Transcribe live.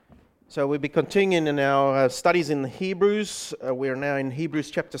So we'll be continuing in our studies in Hebrews. We're now in Hebrews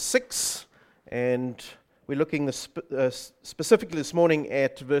chapter 6, and we're looking specifically this morning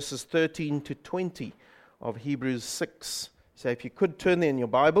at verses 13 to 20 of Hebrews 6. So if you could turn there in your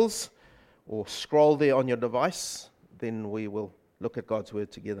Bibles or scroll there on your device, then we will look at God's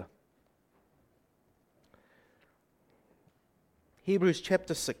Word together. Hebrews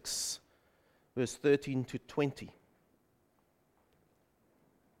chapter 6, verse 13 to 20.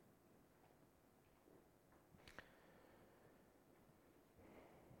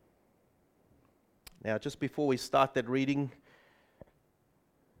 Now, just before we start that reading,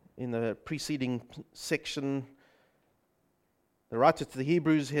 in the preceding section, the writer to the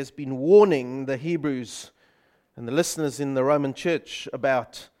Hebrews has been warning the Hebrews and the listeners in the Roman church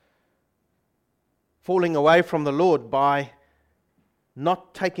about falling away from the Lord by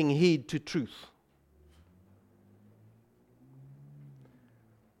not taking heed to truth.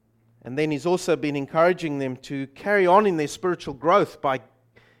 And then he's also been encouraging them to carry on in their spiritual growth by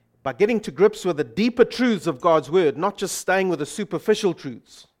getting to grips with the deeper truths of God's Word, not just staying with the superficial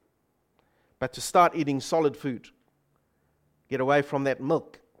truths, but to start eating solid food. Get away from that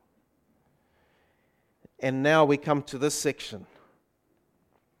milk. And now we come to this section,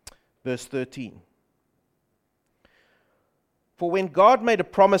 verse 13. For when God made a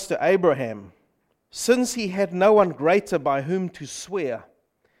promise to Abraham, since he had no one greater by whom to swear,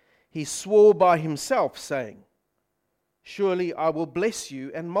 he swore by himself, saying, "Surely I will bless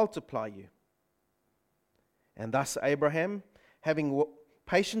you and multiply you." And thus Abraham, having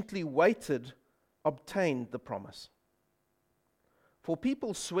patiently waited, obtained the promise. For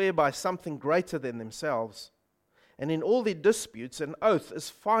people swear by something greater than themselves, and in all their disputes an oath is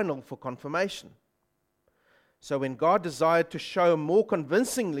final for confirmation. So when God desired to show more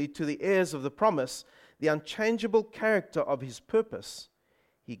convincingly to the heirs of the promise the unchangeable character of his purpose,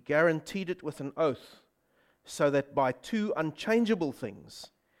 he guaranteed it with an oath, so that by two unchangeable things,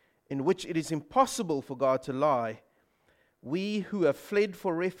 in which it is impossible for God to lie, we who have fled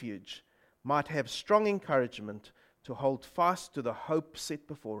for refuge might have strong encouragement to hold fast to the hope set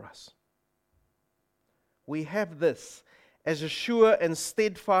before us. We have this as a sure and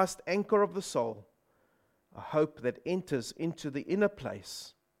steadfast anchor of the soul, a hope that enters into the inner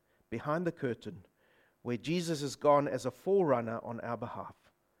place behind the curtain, where Jesus has gone as a forerunner on our behalf,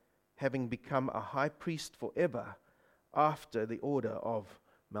 having become a high priest forever after the order of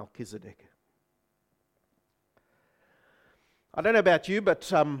Melchizedek. I don't know about you, but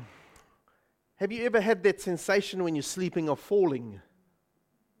have you ever had that sensation when you're sleeping of falling?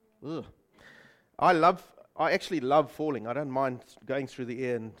 Ugh. I actually love falling. I don't mind going through the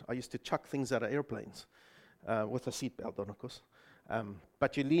air, and I used to chuck things out of airplanes with a seatbelt on, of course.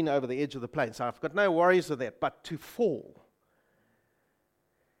 But you lean over the edge of the plane, so I've got no worries with that. But to fall,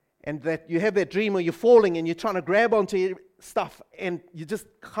 and that you have that dream where you're falling and you're trying to grab onto your stuff and you just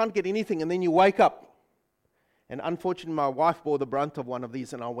can't get anything, and then you wake up. And unfortunately, my wife bore the brunt of one of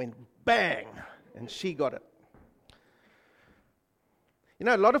these, and I went bang, and she got it. You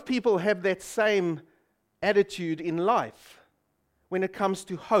know, a lot of people have that same attitude in life when it comes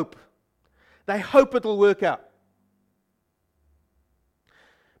to hope. They hope it'll work out.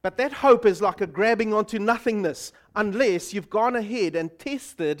 But that hope is like a grabbing onto nothingness unless you've gone ahead and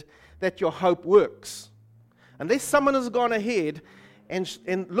tested that your hope works. Unless someone has gone ahead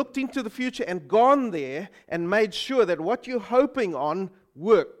and looked into the future and gone there and made sure that what you're hoping on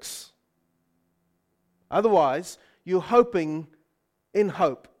works. Otherwise, you're hoping in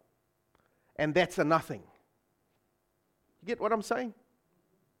hope, and that's a nothing. You get what I'm saying?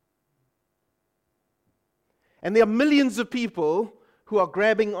 And there are millions of people who are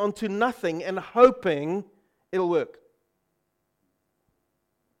grabbing onto nothing and hoping it'll work.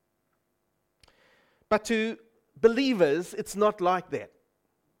 But to believers, it's not like that.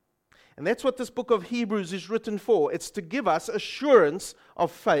 And that's what this book of Hebrews is written for. It's to give us assurance of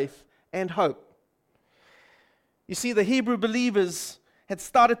faith and hope. You see, the Hebrew believers had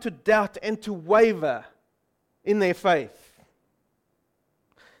started to doubt and to waver in their faith.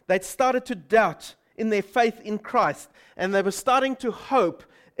 They'd started to doubt in their faith in Christ, and they were starting to hope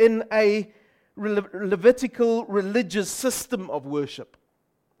in a Levitical religious system of worship.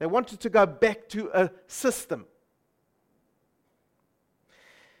 They wanted to go back to a system.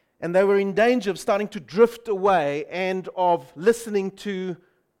 And they were in danger of starting to drift away and of listening to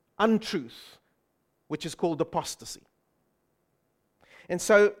untruth, which is called apostasy. And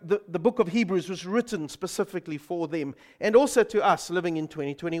so the book of Hebrews was written specifically for them, and also to us living in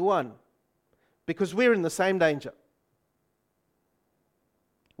 2021. Because we're in the same danger.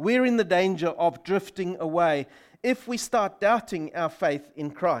 We're in the danger of drifting away if we start doubting our faith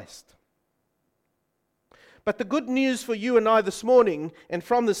in Christ. But the good news for you and I this morning, and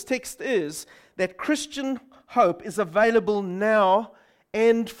from this text, is that Christian hope is available now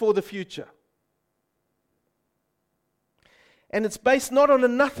and for the future. And it's based not on a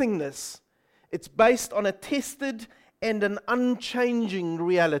nothingness, it's based on a tested and an unchanging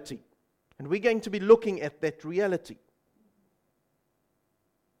reality. And we're going to be looking at that reality.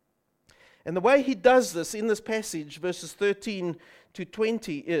 And the way he does this in this passage, verses 13 to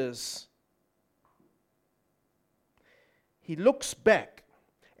 20, is he looks back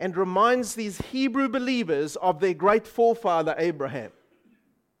and reminds these Hebrew believers of their great forefather Abraham.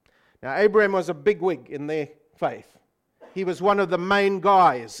 Now, Abraham was a bigwig in their faith. He was one of the main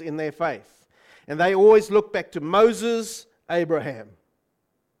guys in their faith. And they always look back to Moses, Abraham.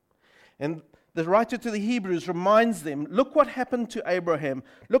 And the writer to the Hebrews reminds them, look what happened to Abraham.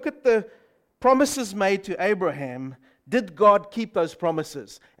 Look at the promises made to Abraham. Did God keep those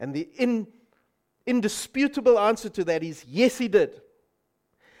promises? And the indisputable answer to that is, yes, he did.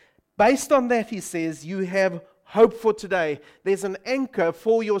 Based on that, he says, you have hope for today. There's an anchor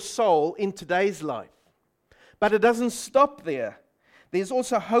for your soul in today's life. But it doesn't stop there. There's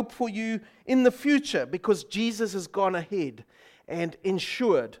also hope for you in the future because Jesus has gone ahead and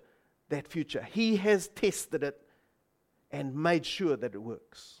ensured that future. He has tested it and made sure that it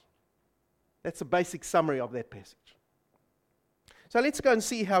works. That's a basic summary of that passage. So let's go and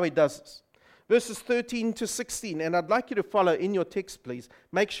see how he does this. Verses 13 to 16, and I'd like you to follow in your text, please.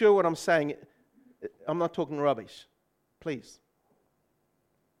 Make sure what I'm saying, I'm not talking rubbish. Please.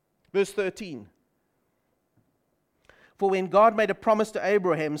 Verse 13. For when God made a promise to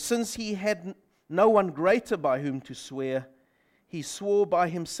Abraham, since he had no one greater by whom to swear, he swore by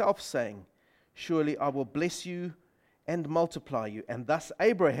himself, saying, surely I will bless you and multiply you. And thus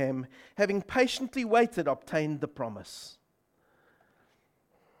Abraham, having patiently waited, obtained the promise.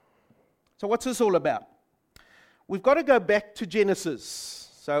 So what's this all about? We've got to go back to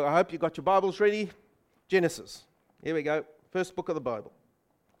Genesis. So I hope you got your Bibles ready. Genesis. Here we go. First book of the Bible.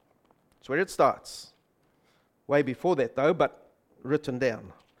 That's where it starts. Way before that, though, but written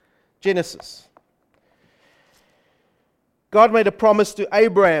down. Genesis. God made a promise to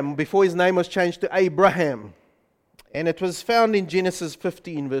Abraham before his name was changed to Abraham. And it was found in Genesis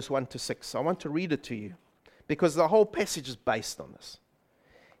 15, verse 1 to 6. I want to read it to you because the whole passage is based on this.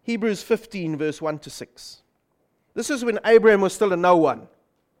 Hebrews 15, verse 1 to 6. This is when Abraham was still a no one.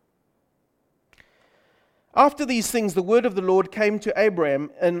 After these things, the word of the Lord came to Abraham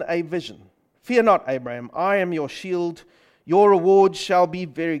in a vision. Fear not, Abraham, I am your shield. Your reward shall be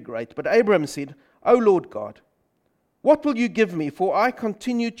very great. But Abraham said, O Lord God, what will you give me? For I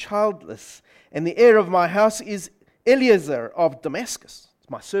continue childless, and the heir of my house is Eliezer of Damascus,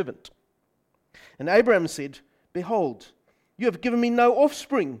 my servant. And Abraham said, behold, you have given me no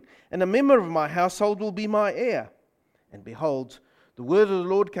offspring, and a member of my household will be my heir. And behold, the word of the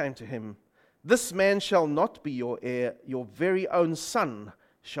Lord came to him, this man shall not be your heir, your very own son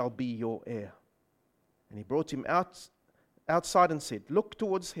shall be your heir. And he brought him outside and said, look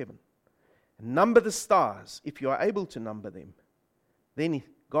towards heaven, and number the stars, if you are able to number them. Then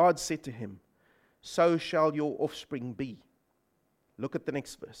God said to him, so shall your offspring be. Look at the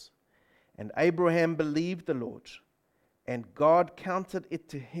next verse. And Abraham believed the Lord, and God counted it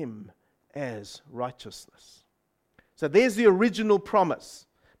to him as righteousness. So there's the original promise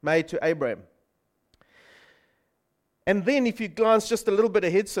made to Abraham. And then if you glance just a little bit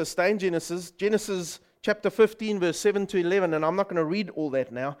ahead, so stay in Genesis chapter 15, verse 7 to 11, and I'm not going to read all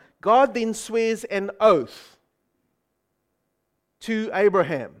that now. God then swears an oath to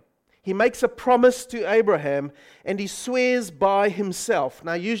Abraham. He makes a promise to Abraham, and he swears by himself.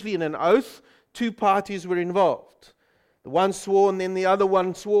 Now, usually in an oath, two parties were involved. The one swore, and then the other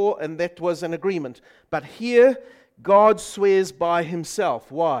one swore, and that was an agreement. But here, God swears by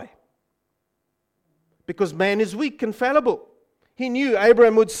himself. Why? Because man is weak and fallible. He knew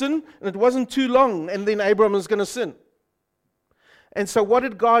Abraham would sin, and it wasn't too long, and then Abraham was going to sin. And so what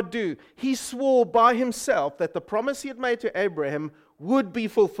did God do? He swore by himself that the promise he had made to Abraham would be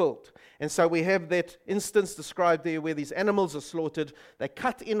fulfilled. And so we have that instance described there where these animals are slaughtered. They're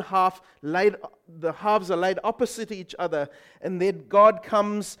cut in half, the halves are laid opposite each other, and then God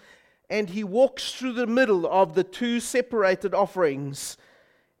comes and he walks through the middle of the two separated offerings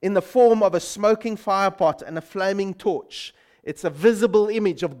in the form of a smoking firepot and a flaming torch. It's a visible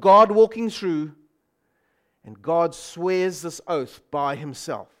image of God walking through, and God swears this oath by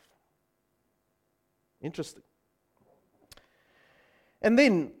himself. Interesting. And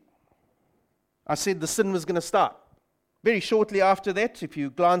then, I said the sin was going to start. Very shortly after that, if you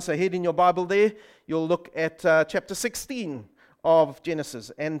glance ahead in your Bible there, you'll look at chapter 16 of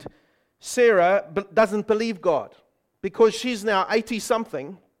Genesis. And Sarah doesn't believe God because she's now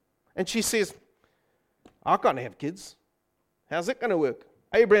 80-something, and she says, I can't have kids. How's it going to work?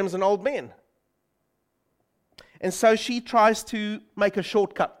 Abraham's an old man. And so she tries to make a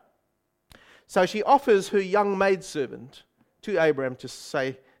shortcut. So she offers her young maidservant to Abraham to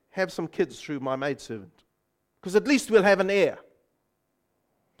say, have some kids through my maidservant, because at least we'll have an heir.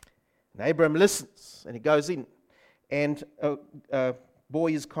 And Abraham listens, and he goes in, and a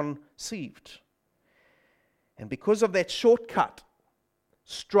boy is conceived. And because of that shortcut,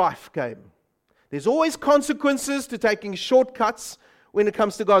 strife came. There's always consequences to taking shortcuts when it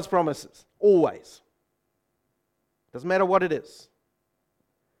comes to God's promises. Always. Doesn't matter what it is.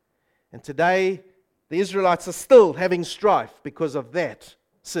 And today, the Israelites are still having strife because of that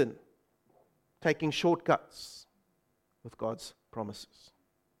sin. Taking shortcuts with God's promises.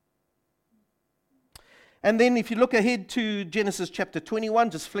 And then if you look ahead to Genesis chapter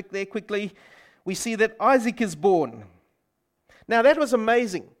 21, just flick there quickly, we see that Isaac is born. Now that was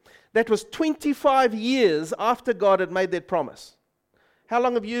amazing. That was 25 years after God had made that promise. How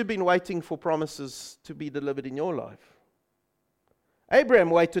long have you been waiting for promises to be delivered in your life? Abraham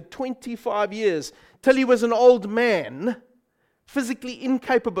waited 25 years till he was an old man, physically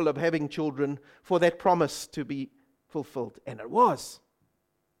incapable of having children, for that promise to be fulfilled. And it was.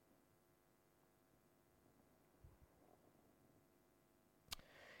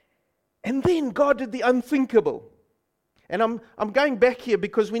 And then God did the unthinkable. And I'm going back here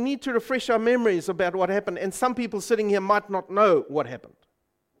because we need to refresh our memories about what happened. And some people sitting here might not know what happened.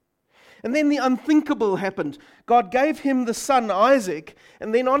 And then the unthinkable happened. God gave him the son Isaac.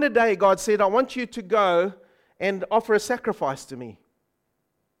 And then on a day God said, I want you to go and offer a sacrifice to me.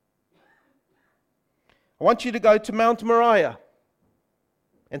 I want you to go to Mount Moriah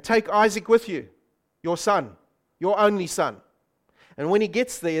and take Isaac with you, your son, your only son. And when he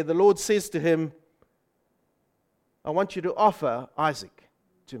gets there, the Lord says to him, I want you to offer Isaac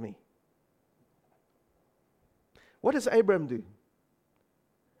to me. What does Abraham do?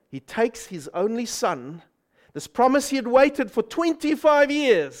 He takes his only son, this promise he had waited for 25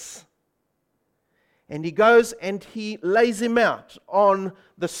 years, and he goes and he lays him out on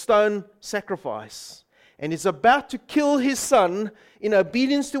the stone sacrifice. And is about to kill his son in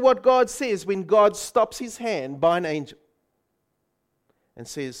obedience to what God says, when God stops his hand by an angel and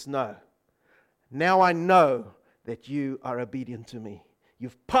says, no, now I know that you are obedient to me.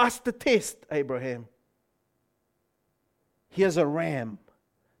 You've passed the test, Abraham. Here's a ram.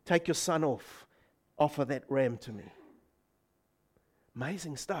 Take your son off. Offer that ram to me.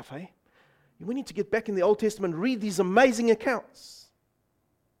 Amazing stuff, eh? We need to get back in the Old Testament and read these amazing accounts.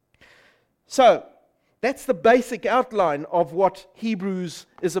 So, that's the basic outline of what Hebrews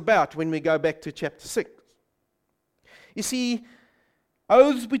is about when we go back to chapter 6. You see,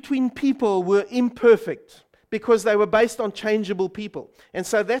 oaths between people were imperfect because they were based on changeable people. And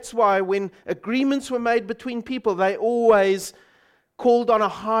so that's why when agreements were made between people, they always called on a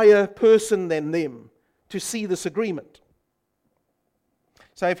higher person than them to see this agreement.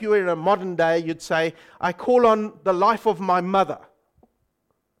 So if you were in a modern day, you'd say, I call on the life of my mother.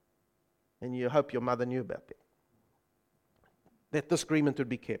 And you hope your mother knew about that this agreement would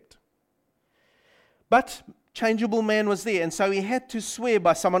be kept. But changeable man was there, and so he had to swear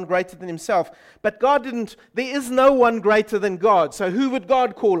by someone greater than himself. But God didn't. There is no one greater than God. So who would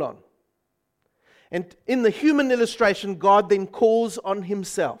God call on? And in the human illustration, God then calls on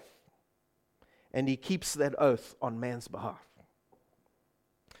himself. And he keeps that oath on man's behalf.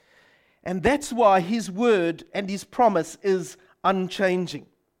 And that's why his word and his promise is unchanging.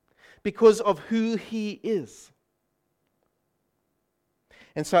 Because of who he is.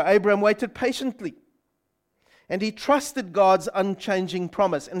 And so Abraham waited patiently. And he trusted God's unchanging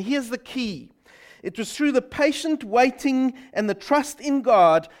promise. And here's the key. It was through the patient waiting and the trust in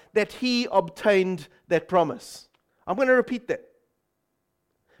God that he obtained that promise. I'm going to repeat that.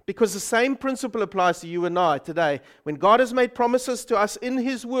 Because the same principle applies to you and I today. When God has made promises to us in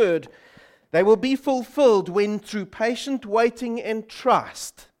his word, they will be fulfilled when through patient waiting and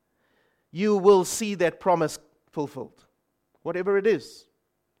trust, you will see that promise fulfilled. Whatever it is.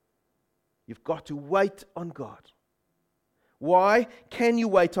 You've got to wait on God. Why can you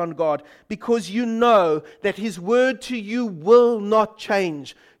wait on God? Because you know that his word to you will not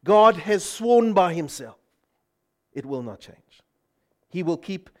change. God has sworn by himself. It will not change. He will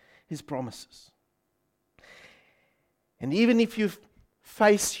keep his promises. And even if you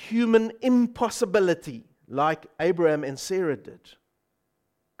face human impossibility, like Abraham and Sarah did,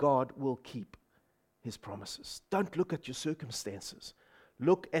 God will keep his promises. Don't look at your circumstances.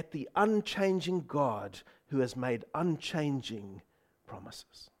 Look at the unchanging God who has made unchanging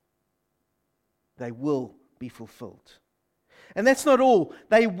promises. They will be fulfilled. And that's not all.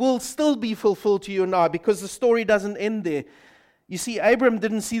 They will still be fulfilled to you and I, because the story doesn't end there. You see, Abram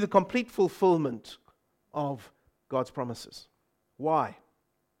didn't see the complete fulfillment of God's promises. Why?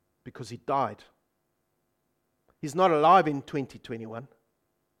 Because he died. He's not alive in 2021.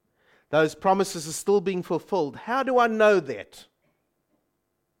 Those promises are still being fulfilled. How do I know that?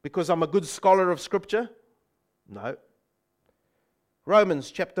 Because I'm a good scholar of Scripture? No. Romans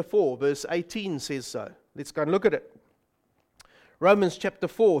chapter 4, verse 18 says so. Let's go and look at it. Romans chapter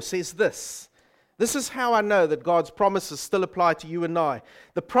 4 says this. This is how I know that God's promises still apply to you and I.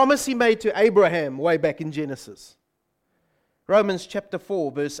 The promise he made to Abraham way back in Genesis. Romans chapter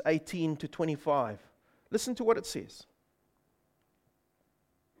 4, verse 18 to 25. Listen to what it says.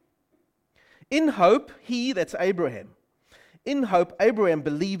 In hope, that's Abraham. In hope, Abraham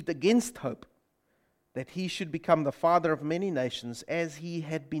believed against hope, that he should become the father of many nations, as he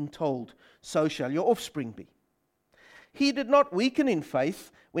had been told, so shall your offspring be. He did not weaken in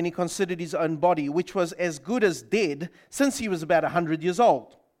faith when he considered his own body, which was as good as dead, since he was about 100 years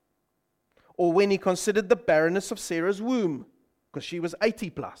old. Or when he considered the barrenness of Sarah's womb, because she was 80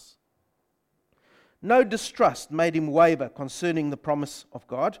 plus. No distrust made him waver concerning the promise of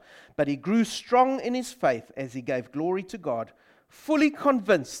God, but he grew strong in his faith as he gave glory to God, fully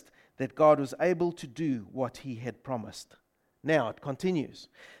convinced that God was able to do what he had promised. Now it continues.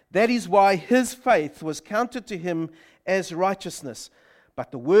 That is why his faith was counted to him as righteousness. But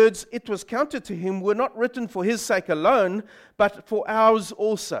the words "it was counted to him" were not written for his sake alone, but for ours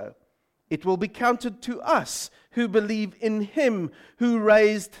also. It will be counted to us who believe in him who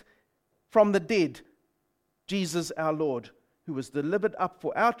raised from the dead Jesus our Lord, who was delivered up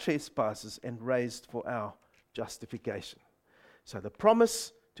for our trespasses and raised for our justification. So the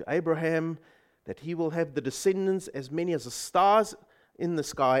promise to Abraham that he will have the descendants as many as the stars in the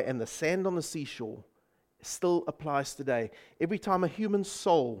sky and the sand on the seashore still applies today. Every time a human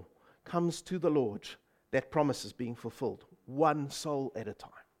soul comes to the Lord, that promise is being fulfilled, one soul at a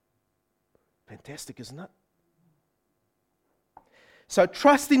time. Fantastic, isn't it? So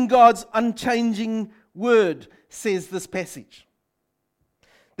trust in God's unchanging word, says this passage.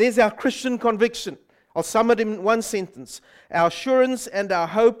 There's our Christian conviction. I'll sum it in one sentence. Our assurance and our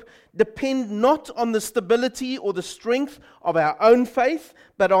hope depend not on the stability or the strength of our own faith,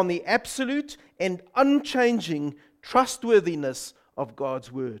 but on the absolute and unchanging trustworthiness of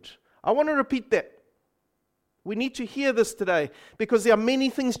God's word. I want to repeat that. We need to hear this today, because there are many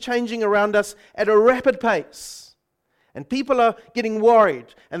things changing around us at a rapid pace. And people are getting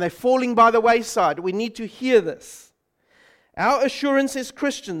worried, and they're falling by the wayside. We need to hear this. Our assurance as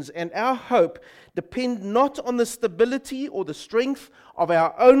Christians and our hope depend not on the stability or the strength of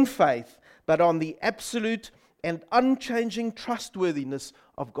our own faith, but on the absolute and unchanging trustworthiness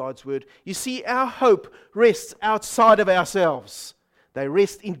of God's word. You see, our hope rests outside of ourselves. They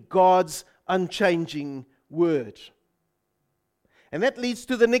rest in God's unchanging word. And that leads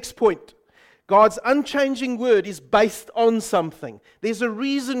to the next point. God's unchanging word is based on something. There's a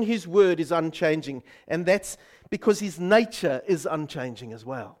reason his word is unchanging, and that's because his nature is unchanging as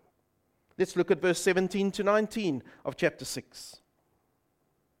well. Let's look at verse 17 to 19 of chapter 6.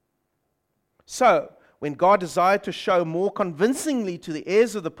 So, when God desired to show more convincingly to the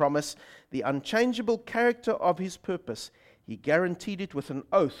heirs of the promise the unchangeable character of his purpose, he guaranteed it with an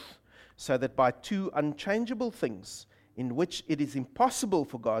oath, so that by two unchangeable things, in which it is impossible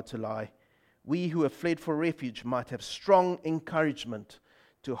for God to lie, we who have fled for refuge might have strong encouragement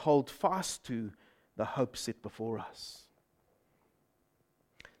to hold fast to the hope set before us.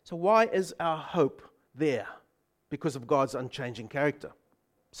 So why is our hope there? Because of God's unchanging character.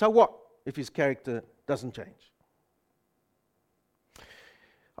 So what if his character doesn't change?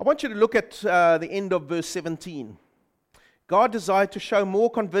 I want you to look at the end of verse 17. God desired to show more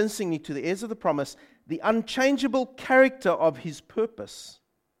convincingly to the heirs of the promise the unchangeable character of his purpose,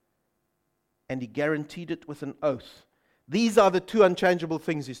 and he guaranteed it with an oath. These are the two unchangeable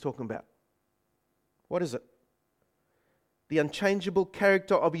things he's talking about. What is it? The unchangeable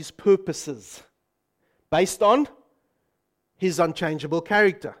character of his purposes, based on his unchangeable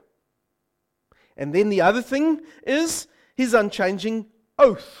character. And then the other thing is his unchanging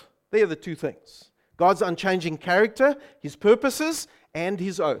oath. They are the two things. God's unchanging character, his purposes, and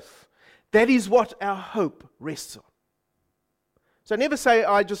his oath. That is what our hope rests on. So never say,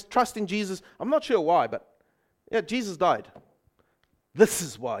 I just trust in Jesus. I'm not sure why, but yeah, Jesus died. This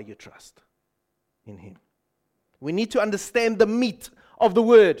is why you trust in him. We need to understand the meat of the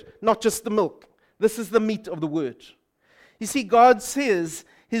word, not just the milk. This is the meat of the word. You see, God says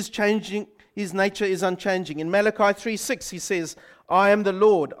his nature is unchanging. In Malachi 3:6, he says, I am the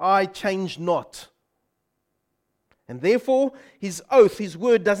Lord, I change not. And therefore, his oath, his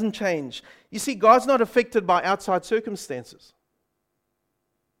word doesn't change. You see, God's not affected by outside circumstances.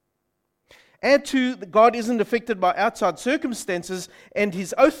 Add to God isn't affected by outside circumstances and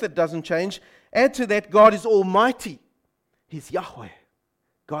his oath that doesn't change. Add to that, God is almighty. He's Yahweh,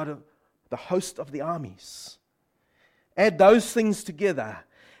 God of the host of the armies. Add those things together,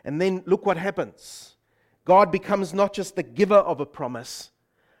 and then look what happens. God becomes not just the giver of a promise,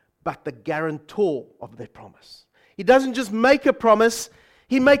 but the guarantor of that promise. He doesn't just make a promise,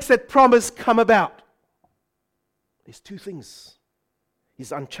 he makes that promise come about. There's two things.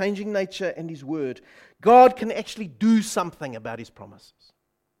 His unchanging nature and his word. God can actually do something about his promises.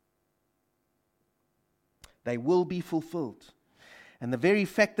 They will be fulfilled. And the very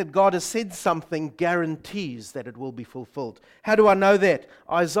fact that God has said something guarantees that it will be fulfilled. How do I know that?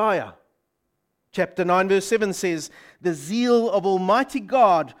 Isaiah chapter 9 verse 7 says, "The zeal of Almighty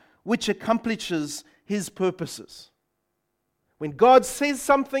God which accomplishes his purposes." When God says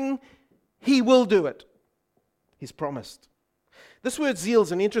something, he will do it. He's promised. This word zeal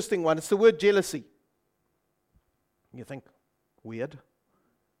is an interesting one. It's the word jealousy. You think, weird.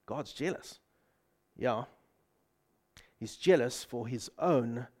 God's jealous. Yeah. He's jealous for his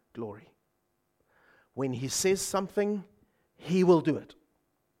own glory. When he says something, he will do it.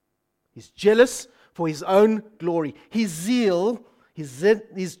 He's jealous for his own glory. His zeal,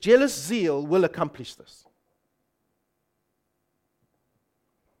 his jealous zeal will accomplish this.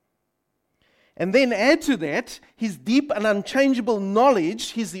 And then add to that his deep and unchangeable knowledge.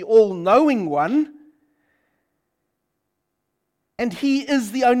 He's the all-knowing one. And he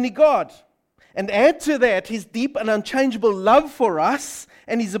is the only God. And add to that his deep and unchangeable love for us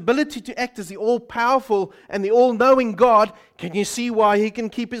and his ability to act as the all-powerful and the all-knowing God. Can you see why he can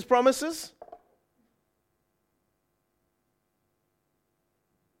keep his promises?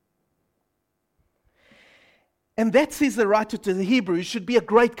 And that, says the writer to the Hebrews, should be a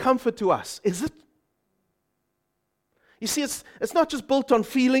great comfort to us, is it? You see, it's not just built on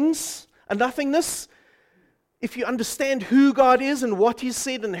feelings and nothingness. If you understand who God is and what he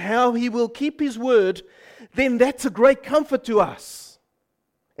said and how he will keep his word, then that's a great comfort to us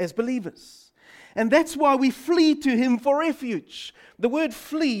as believers. And that's why we flee to him for refuge. The word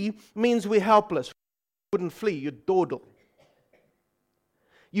flee means we're helpless. You wouldn't flee, you'd dawdle.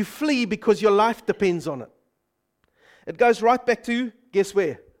 You flee because your life depends on it. It goes right back to, guess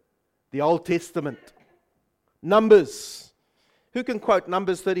where? The Old Testament. Numbers. Who can quote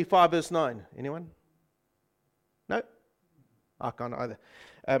Numbers 35 verse 9? Anyone? No? I can't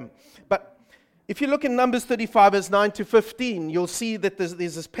either. But if you look in Numbers 35 verse 9 to 15, you'll see that there's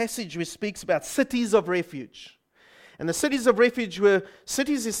this passage which speaks about cities of refuge. And the cities of refuge were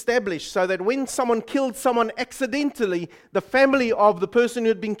cities established so that when someone killed someone accidentally, the family of the person who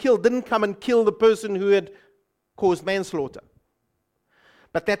had been killed didn't come and kill the person who had caused manslaughter.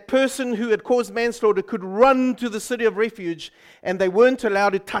 But that person who had caused manslaughter could run to the city of refuge, and they weren't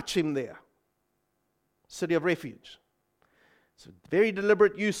allowed to touch him there. City of refuge. It's a very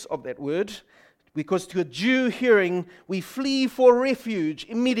deliberate use of that word, because to a Jew hearing, we flee for refuge,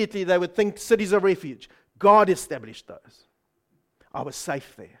 immediately they would think cities of refuge. God established those. I was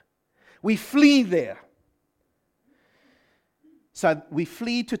safe there. We flee there. So we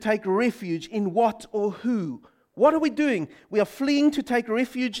flee to take refuge in what or who? What are we doing? We are fleeing to take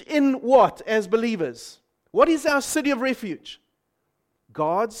refuge in what as believers? What is our city of refuge?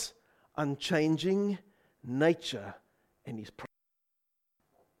 God's unchanging nature and his promise.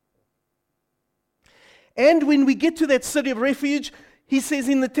 And when we get to that city of refuge, he says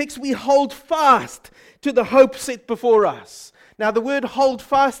in the text, we hold fast to the hope set before us. Now the word hold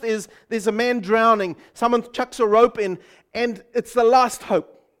fast is, there's a man drowning, someone chucks a rope in, and it's the last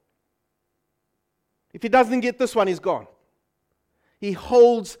hope. If he doesn't get this one, he's gone. He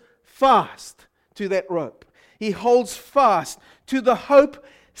holds fast to that rope. He holds fast to the hope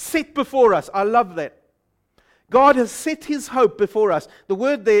set before us. I love that. God has set his hope before us. The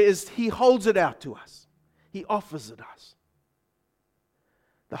word there is he holds it out to us. He offers it us.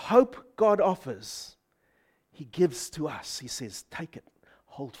 The hope God offers, he gives to us. He says, take it,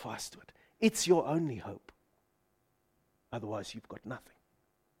 hold fast to it. It's your only hope. Otherwise, you've got nothing.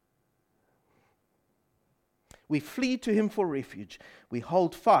 We flee to him for refuge. We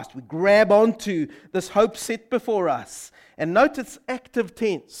hold fast. We grab onto this hope set before us. And note it's active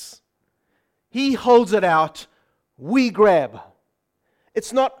tense. He holds it out. We grab.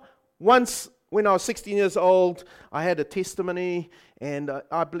 It's not once when I was 16 years old, I had a testimony and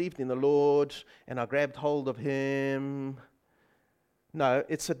I believed in the Lord and I grabbed hold of him. No,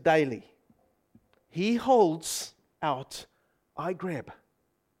 it's a daily. He holds out. I grab.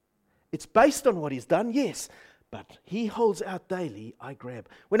 It's based on what he's done, yes. But He holds out daily, I grab.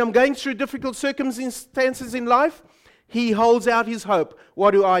 When I'm going through difficult circumstances in life, He holds out His hope.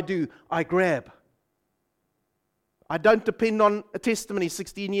 What do? I grab. I don't depend on a testimony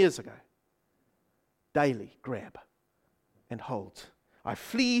 16 years ago. Daily, grab and hold. I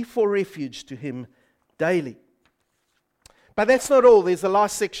flee for refuge to Him daily. But that's not all. There's the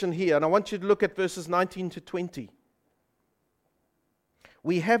last section here, and I want you to look at verses 19 to 20.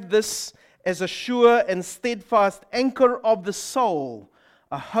 We have this as a sure and steadfast anchor of the soul,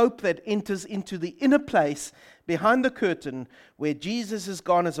 a hope that enters into the inner place behind the curtain where Jesus has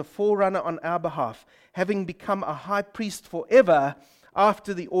gone as a forerunner on our behalf, having become a high priest forever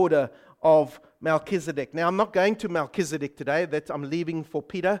after the order of Melchizedek. Now, I'm not going to Melchizedek today. That I'm leaving for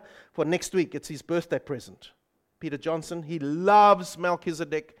Peter for next week. It's his birthday present. Peter Johnson, he loves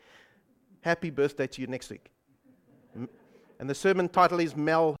Melchizedek. Happy birthday to you next week. And the sermon title is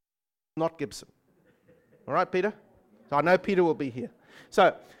Mel, not Gibson. All right, Peter? So I know Peter will be here.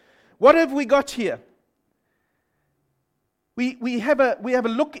 So, what have we got here? We have a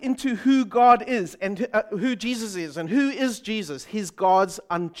look into who God is and who Jesus is. And who is Jesus? He's God's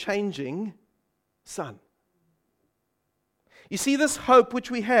unchanging Son. You see, this hope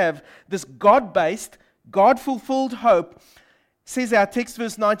which we have, this God-based, God-fulfilled hope, says our text,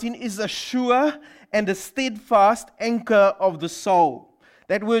 verse 19, is a sure and a steadfast anchor of the soul.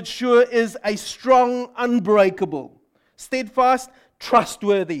 That word sure is a strong, unbreakable. Steadfast,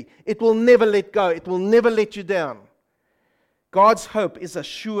 trustworthy. It will never let go. It will never let you down. God's hope is a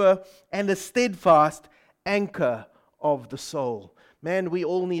sure and a steadfast anchor of the soul. Man, we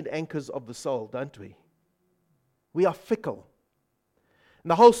all need anchors of the soul, don't we? We are fickle.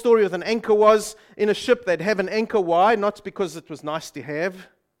 And the whole story with an anchor was, in a ship they'd have an anchor. Why? Not because it was nice to have.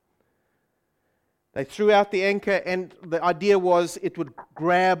 They threw out the anchor, and the idea was it would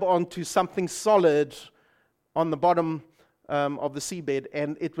grab onto something solid on the bottom of the seabed,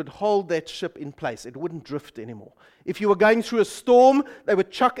 and it would hold that ship in place. It wouldn't drift anymore. If you were going through a storm, they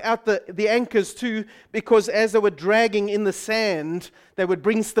would chuck out the anchors too, because as they were dragging in the sand, they would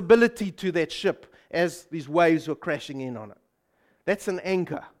bring stability to that ship as these waves were crashing in on it. That's an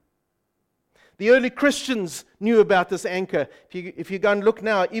anchor. The early Christians knew about this anchor. If you go and look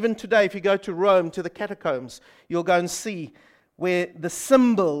now, even today, if you go to Rome, to the catacombs, you'll go and see where the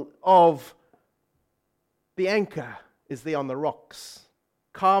symbol of the anchor is there on the rocks,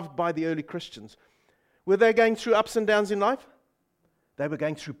 carved by the early Christians. Were they going through ups and downs in life? They were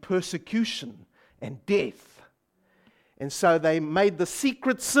going through persecution and death. And so they made the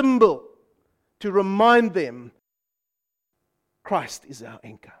secret symbol to remind them Christ is our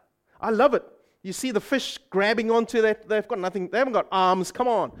anchor. I love it. You see the fish grabbing onto that. They've got nothing. They haven't got arms. Come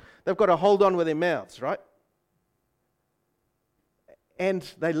on. They've got to hold on with their mouths, right? And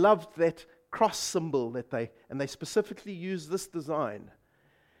they loved that cross symbol that they specifically used this design.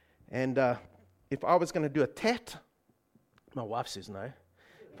 And if I was going to do a tat, my wife says no.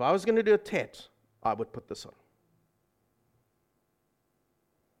 If I was going to do a tat, I would put this on.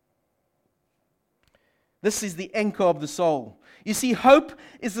 This is the anchor of the soul. You see, hope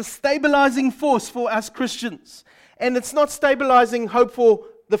is a stabilizing force for us Christians. And it's not stabilizing hope for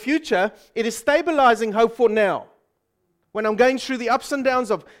the future, it is stabilizing hope for now. When I'm going through the ups and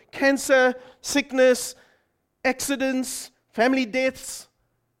downs of cancer, sickness, accidents, family deaths,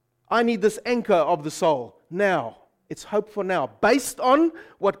 I need this anchor of the soul now. It's hope for now, based on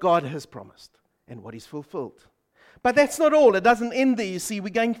what God has promised and what He's fulfilled. But that's not all. It doesn't end there, you see. We're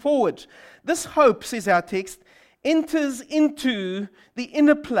going forward. This hope, says our text, enters into the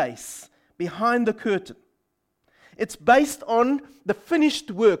inner place behind the curtain. It's based on the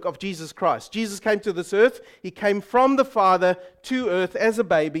finished work of Jesus Christ. Jesus came to this earth. He came from the Father to earth as a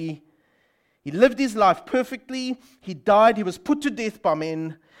baby. He lived His life perfectly. He died. He was put to death by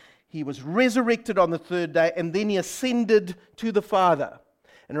men. He was resurrected on the third day, and then He ascended to the Father.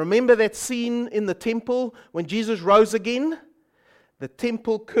 And remember that scene in the temple when Jesus rose again? The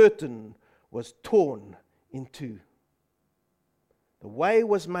temple curtain was torn in two. The way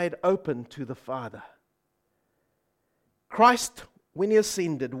was made open to the Father. Christ, when He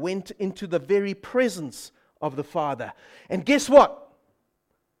ascended, went into the very presence of the Father. And guess what?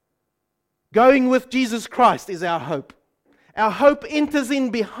 Going with Jesus Christ is our hope. Our hope enters in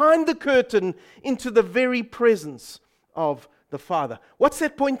behind the curtain into the very presence of the Father. What's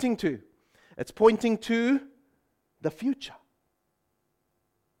that pointing to? It's pointing to the future.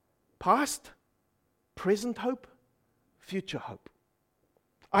 Past, present hope, future hope.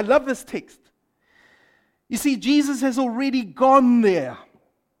 I love this text. You see, Jesus has already gone there.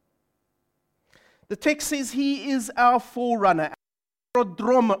 The text says He is our forerunner, our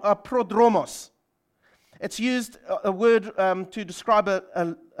prodromos. It's used a word to describe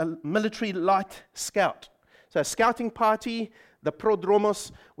a military light scout. So a scouting party, the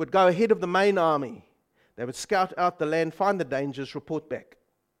prodromos, would go ahead of the main army. They would scout out the land, find the dangers, report back.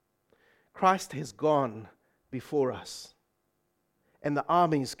 Christ has gone before us, and the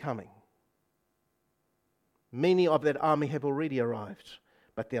army is coming. Many of that army have already arrived,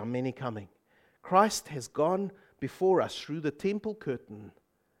 but there are many coming. Christ has gone before us through the temple curtain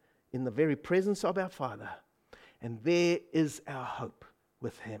in the very presence of our Father, and there is our hope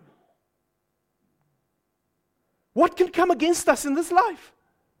with Him. What can come against us in this life?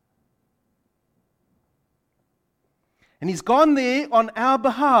 And He's gone there on our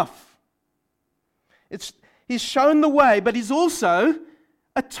behalf. He's shown the way, but He's also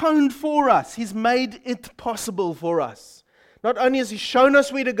atoned for us. He's made it possible for us. Not only has He shown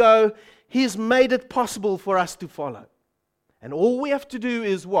us where to go, He has made it possible for us to follow. And all we have to do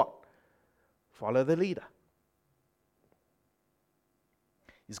is what? Follow the leader.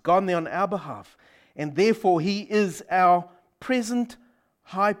 He's gone there on our behalf, and therefore He is our present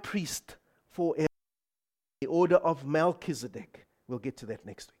high priest forever. The order of Melchizedek. We'll get to that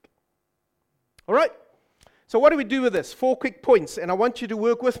next week. All right. So what do we do with this? 4 quick points, and I want you to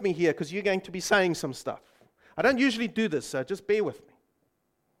work with me here because you're going to be saying some stuff. I don't usually do this, so just bear with me.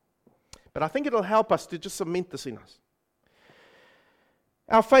 But I think it'll help us to just cement this in us.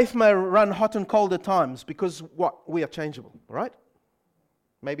 Our faith may run hot and cold at times because what? We are changeable, right?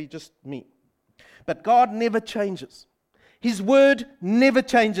 Maybe just me. But God never changes. His word never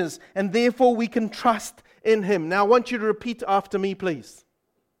changes, and therefore we can trust in Him. Now I want you to repeat after me, please,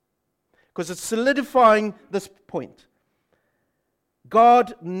 because it's solidifying this point.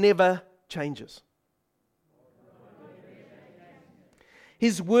 God never changes.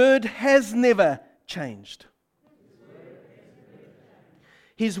 His word has never changed.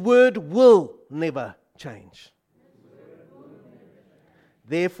 His word will never change.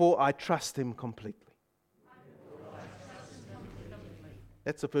 Therefore, I trust Him completely.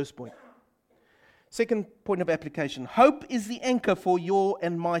 That's the first point. Second point of application. Hope is the anchor for your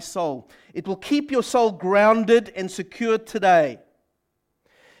and my soul. It will keep your soul grounded and secure today.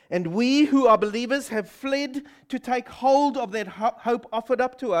 And we who are believers have fled to take hold of that hope offered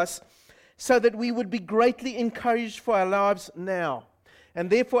up to us so that we would be greatly encouraged for our lives now. And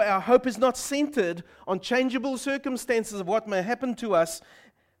therefore our hope is not centered on changeable circumstances of what may happen to us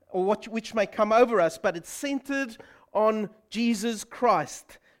or which may come over us, but it's centered on Jesus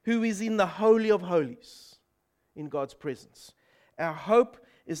Christ, who is in the Holy of Holies, in God's presence. Our hope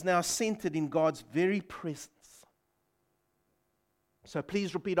is now centered in God's very presence. So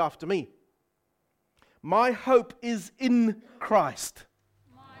please repeat after me. My hope is in Christ.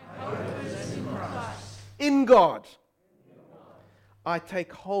 My hope is in Christ. In God. I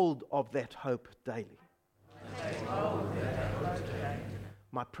take hold of that hope daily.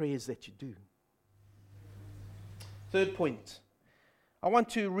 My prayer is that you do. Third point. I want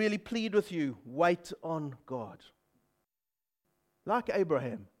to really plead with you, wait on God. Like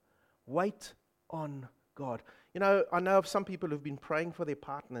Abraham, wait on God. You know, I know of some people who've been praying for their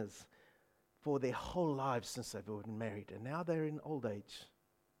partners for their whole lives since they've been married, and now they're in old age.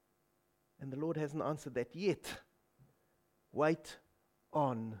 And the Lord hasn't answered that yet. Wait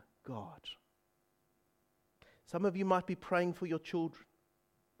on God. Some of you might be praying for your children.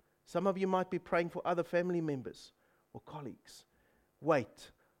 Some of you might be praying for other family members or colleagues.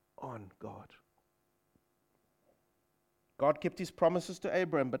 Wait on God. God kept His promises to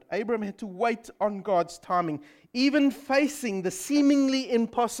Abraham, but Abraham had to wait on God's timing, even facing the seemingly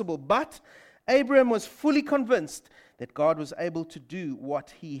impossible. But Abraham was fully convinced that God was able to do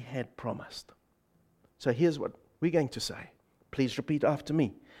what He had promised. So here's what we're going to say. Please repeat after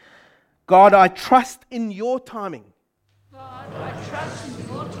me. God, I trust in your timing. God, I trust in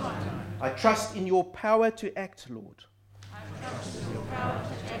your timing. I trust in your power to act, Lord. I trust in your power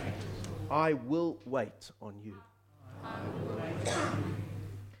to act. I will wait on you. I will wait on you.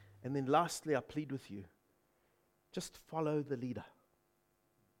 And then lastly, I plead with you, just follow the leader.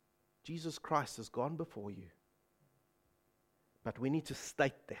 Jesus Christ has gone before you. But we need to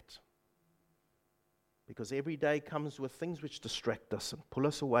state that. Because every day comes with things which distract us and pull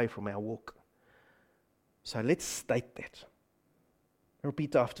us away from our walk. So let's state that.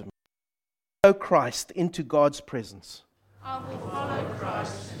 Repeat after me. Follow Christ into God's presence. I will follow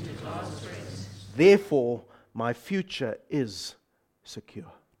Christ into God's presence. Therefore, my future is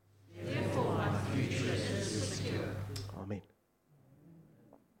secure. Therefore, my future is secure. Amen.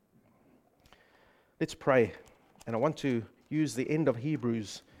 Let's pray. And I want to use the end of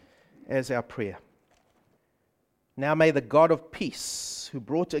Hebrews as our prayer. Now may the God of peace, who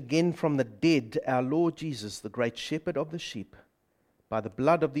brought again from the dead our Lord Jesus, the great shepherd of the sheep, by the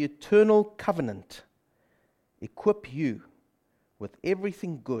blood of the eternal covenant, equip you with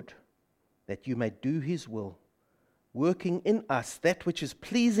everything good, that you may do his will, working in us that which is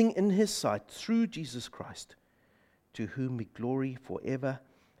pleasing in his sight, through Jesus Christ, to whom be glory forever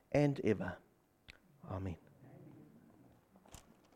and ever. Amen.